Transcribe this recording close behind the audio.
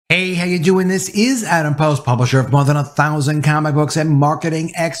Hey, how you doing? This is Adam Post, publisher of more than 1,000 comic books and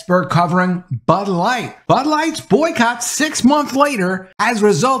marketing expert covering Bud Light. Bud Light's boycott 6 months later has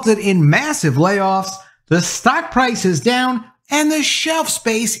resulted in massive layoffs, the stock price is down, and the shelf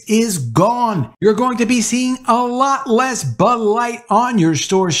space is gone. You're going to be seeing a lot less Bud Light on your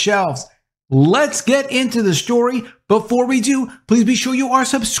store shelves. Let's get into the story. Before we do, please be sure you are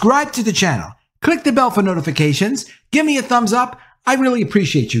subscribed to the channel. Click the bell for notifications. Give me a thumbs up. I really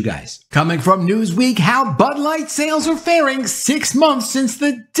appreciate you guys. Coming from Newsweek, how Bud Light sales are faring 6 months since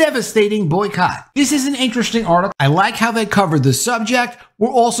the devastating boycott. This is an interesting article. I like how they covered the subject.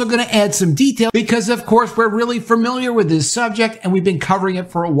 We're also going to add some detail because, of course, we're really familiar with this subject and we've been covering it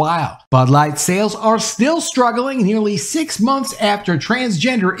for a while. Bud Light sales are still struggling nearly 6 months after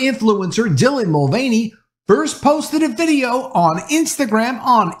transgender influencer Dylan Mulvaney first posted a video on Instagram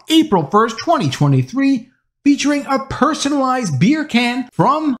on April 1st, 2023, featuring a personalized beer can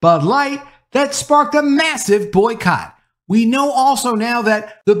from Bud Light that sparked a massive boycott. We know also now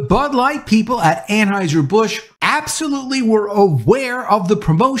that the Bud Light people at Anheuser-Busch absolutely were aware of the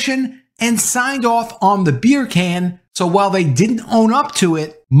promotion and signed off on the beer can. So while they didn't own up to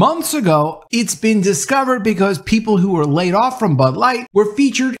it months ago, it's been discovered because people who were laid off from Bud Light were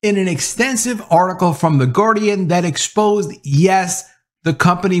featured in an extensive article from The Guardian that exposed, yes, the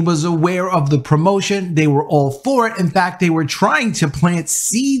company was aware of the promotion. They were all for it. In fact, they were trying to plant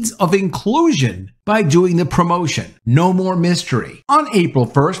seeds of inclusion by doing the promotion. No more mystery. On April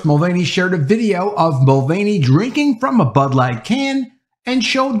 1st, Mulvaney shared a video of Mulvaney drinking from a Bud Light can and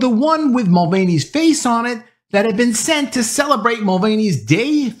showed the one with Mulvaney's face on it that had been sent to celebrate Mulvaney's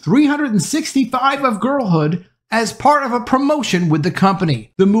day 365 of girlhood as part of a promotion with the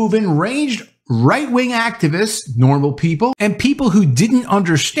company. The move enraged right-wing activists, normal people, and people who didn't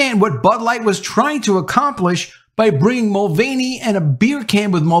understand what Bud Light was trying to accomplish by bringing Mulvaney and a beer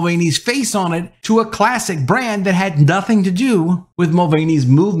can with Mulvaney's face on it to a classic brand that had nothing to do with Mulvaney's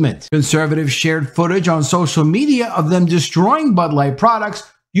movement. Conservatives shared footage on social media of them destroying Bud Light products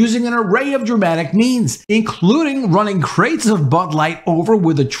using an array of dramatic means, including running crates of Bud Light over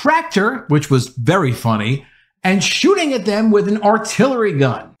with a tractor, which was very funny, and shooting at them with an artillery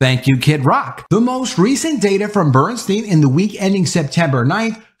gun. Thank you, Kid Rock. The most recent data from Bernstein in the week ending September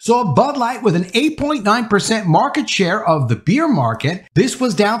 9th saw Bud Light with an 8.9% market share of the beer market. This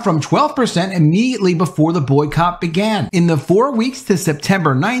was down from 12% immediately before the boycott began. In the 4 weeks to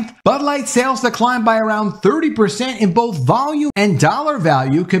September 9th, Bud Light sales declined by around 30% in both volume and dollar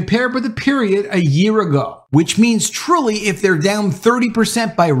value compared with the period a year ago. Which means truly, if they're down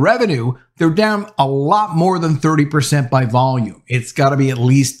 30% by revenue, they're down a lot more than 30% by volume. It's got to be at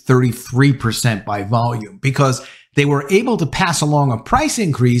least 33% by volume because they were able to pass along a price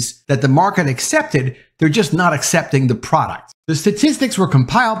increase that the market accepted. They're just not accepting the product. The statistics were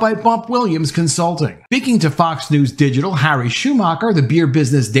compiled by Bump Williams Consulting. Speaking to Fox News Digital, Harry Schumacher, the Beer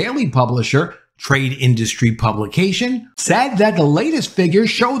Business Daily publisher, trade industry publication, said that the latest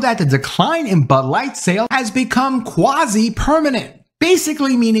figures show that the decline in Bud Light sales has become quasi-permanent.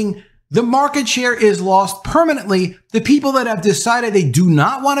 Basically meaning the market share is lost permanently. The people that have decided they do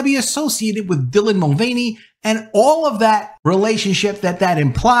not want to be associated with Dylan Mulvaney and all of that relationship that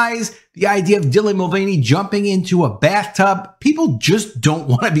implies, the idea of Dylan Mulvaney jumping into a bathtub, people just don't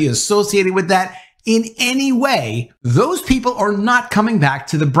want to be associated with that in any way. Those people are not coming back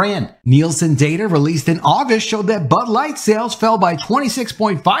to the brand. Nielsen data released in August showed that Bud Light sales fell by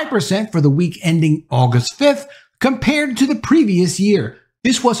 26.5% for the week ending August 5th compared to the previous year.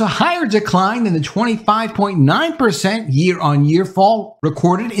 This was a higher decline than the 25.9% year-on-year fall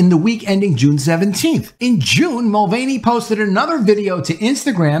recorded in the week ending June 17th. In June, Mulvaney posted another video to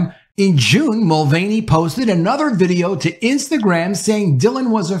Instagram saying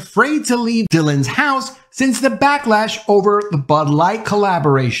Dylan was afraid to leave Dylan's house since the backlash over the Bud Light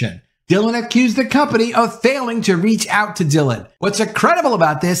collaboration. Dylan accused the company of failing to reach out to Dylan. What's incredible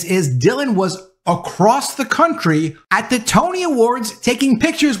about this is Dylan was across the country at the Tony Awards taking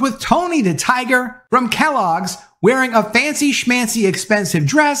pictures with Tony the Tiger from Kellogg's wearing a fancy schmancy expensive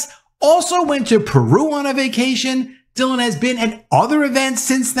dress, also went to Peru on a vacation. Dylan has been at other events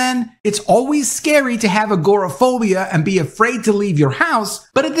since then. It's always scary to have agoraphobia and be afraid to leave your house,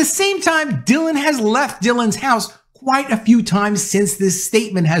 but at the same time, Dylan has left Dylan's house quite a few times since this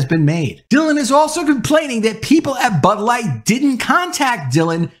statement has been made. Dylan is also complaining that people at Bud Light didn't contact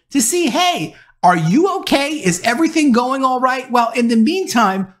Dylan to see, hey, are you okay? Is everything going all right? Well, in the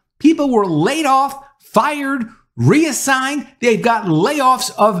meantime, people were laid off, fired, reassigned. They've got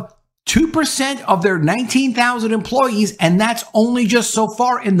layoffs of 2% of their 19,000 employees, and that's only just so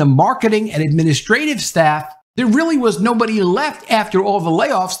far in the marketing and administrative staff. There really was nobody left after all the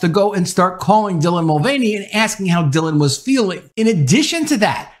layoffs to go and start calling Dylan Mulvaney and asking how Dylan was feeling. In addition to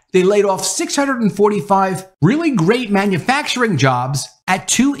that, they laid off 645 really great manufacturing jobs at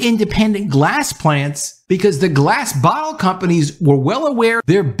 2 independent glass plants because the glass bottle companies were well aware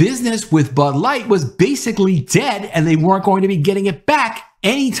their business with Bud Light was basically dead and they weren't going to be getting it back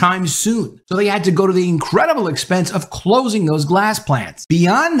anytime soon. So they had to go to the incredible expense of closing those glass plants.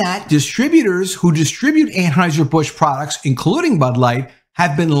 Beyond that, distributors who distribute Anheuser-Busch products, including Bud Light,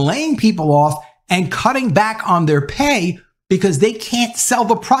 have been laying people off and cutting back on their pay because they can't sell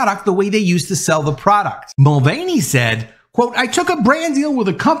the product the way they used to sell the product. Mulvaney said, quote, "I took a brand deal with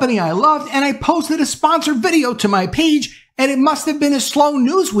a company I loved and I posted a sponsored video to my page, and it must have been a slow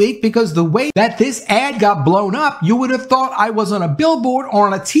news week because the way that this ad got blown up, you would have thought I was on a billboard or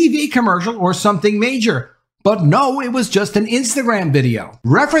on a TV commercial or something major. But no, it was just an Instagram video."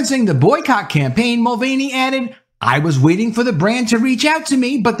 Referencing the boycott campaign, Mulvaney added, "I was waiting for the brand to reach out to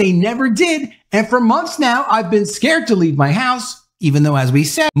me, but they never did. And for months now, I've been scared to leave my house." Even though, as we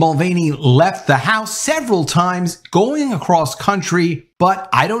said, Mulvaney left the house several times going across country. But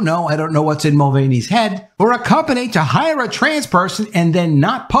I don't know what's in Mulvaney's head. For a company to hire a trans person and then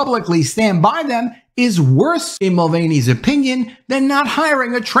not publicly stand by them is worse, in Mulvaney's opinion, than not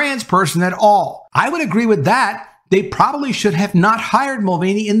hiring a trans person at all. I would agree with that. They probably should have not hired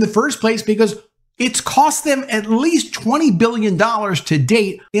Mulvaney in the first place because it's cost them at least $20 billion to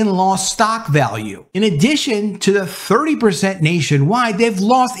date in lost stock value. In addition to the 30% nationwide, they've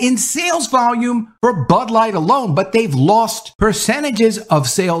lost in sales volume for Bud Light alone, but they've lost percentages of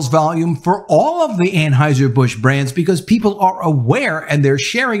sales volume for all of the Anheuser-Busch brands because people are aware and they're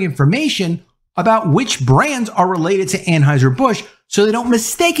sharing information about which brands are related to Anheuser-Busch so they don't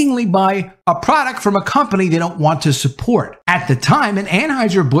mistakenly buy a product from a company they don't want to support. At the time, an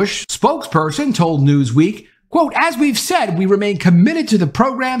Anheuser-Busch spokesperson told Newsweek, quote, "As we've said, we remain committed to the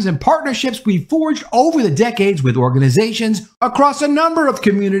programs and partnerships we forged over the decades with organizations across a number of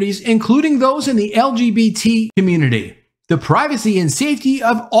communities, including those in the LGBT community. The privacy and safety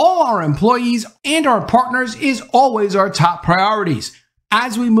of all our employees and our partners is always our top priorities.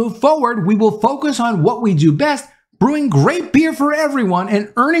 As we move forward, we will focus on what we do best, brewing great beer for everyone and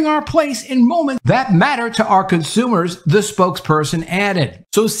earning our place in moments that matter to our consumers," the spokesperson added.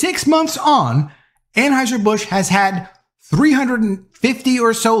 So 6 months on, Anheuser-Busch has had 350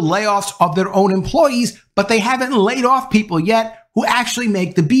 or so layoffs of their own employees, but they haven't laid off people yet who actually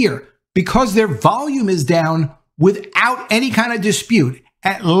make the beer because their volume is down without any kind of dispute,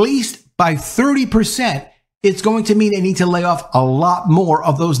 at least by 30%. It's going to mean they need to lay off a lot more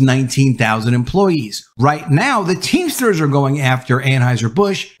of those 19,000 employees. Right now, the Teamsters are going after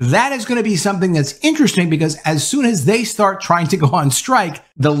Anheuser-Busch. That is going to be something that's interesting because as soon as they start trying to go on strike,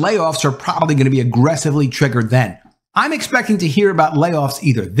 the layoffs are probably going to be aggressively triggered then. I'm expecting to hear about layoffs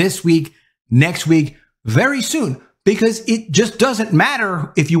either this week, next week, very soon, because it just doesn't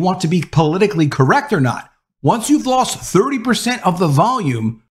matter if you want to be politically correct or not. Once you've lost 30% of the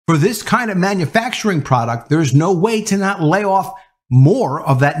volume, for this kind of manufacturing product, there's no way to not lay off more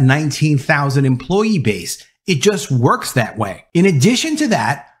of that 19,000 employee base. It just works that way. In addition to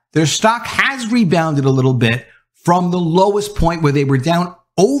that, their stock has rebounded a little bit from the lowest point where they were down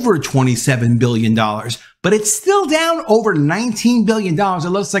over $27 billion, but it's still down over $19 billion. It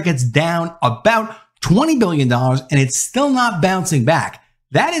looks like it's down about $20 billion and it's still not bouncing back.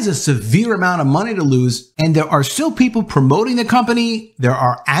 That is a severe amount of money to lose, and there are still people promoting the company. There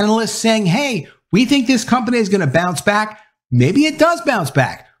are analysts saying, hey, we think this company is going to bounce back. Maybe it does bounce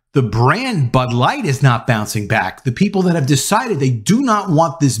back. The brand Bud Light is not bouncing back. The people that have decided they do not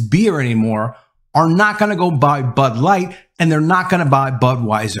want this beer anymore are not going to go buy Bud Light, and they're not going to buy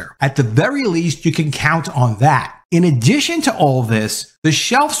Budweiser. At the very least, you can count on that. In addition to all this, the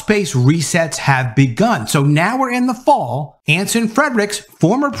shelf space resets have begun. So now we're in the fall. Anson Fredericks,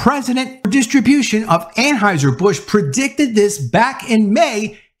 former president for distribution of Anheuser-Busch, predicted this back in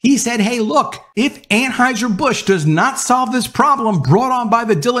May. He said, hey, look, if Anheuser-Busch does not solve this problem brought on by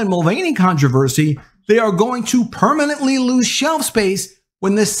the Dylan Mulvaney controversy, they are going to permanently lose shelf space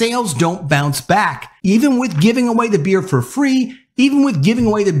when the sales don't bounce back. Even with giving away the beer for free, even with giving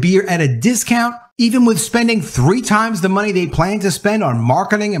away the beer at a discount, even with spending 3 times the money they plan to spend on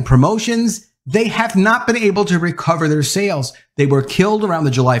marketing and promotions, they have not been able to recover their sales. They were killed around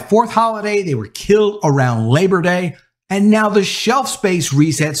the July 4th holiday. They were killed around Labor Day. And now the shelf space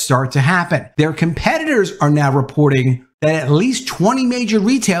resets start to happen. Their competitors are now reporting that at least 20 major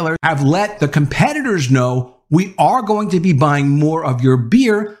retailers have let the competitors know, we are going to be buying more of your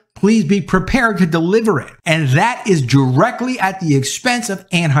beer. Please be prepared to deliver it. And that is directly at the expense of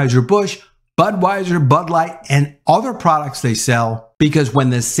Anheuser-Busch, Budweiser, Bud Light, and other products they sell, because when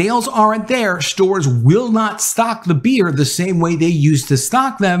the sales aren't there, stores will not stock the beer the same way they used to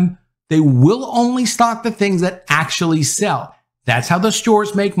stock them. They will only stock the things that actually sell. That's how the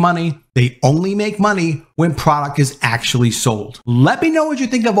stores make money. They only make money when product is actually sold. Let me know what you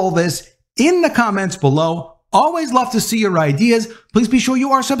think of all this in the comments below. Always love to see your ideas. Please be sure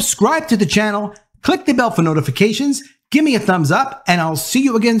you are subscribed to the channel. Click the bell for notifications. Give me a thumbs up, and I'll see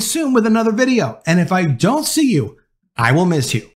you again soon with another video. And if I don't see you, I will miss you.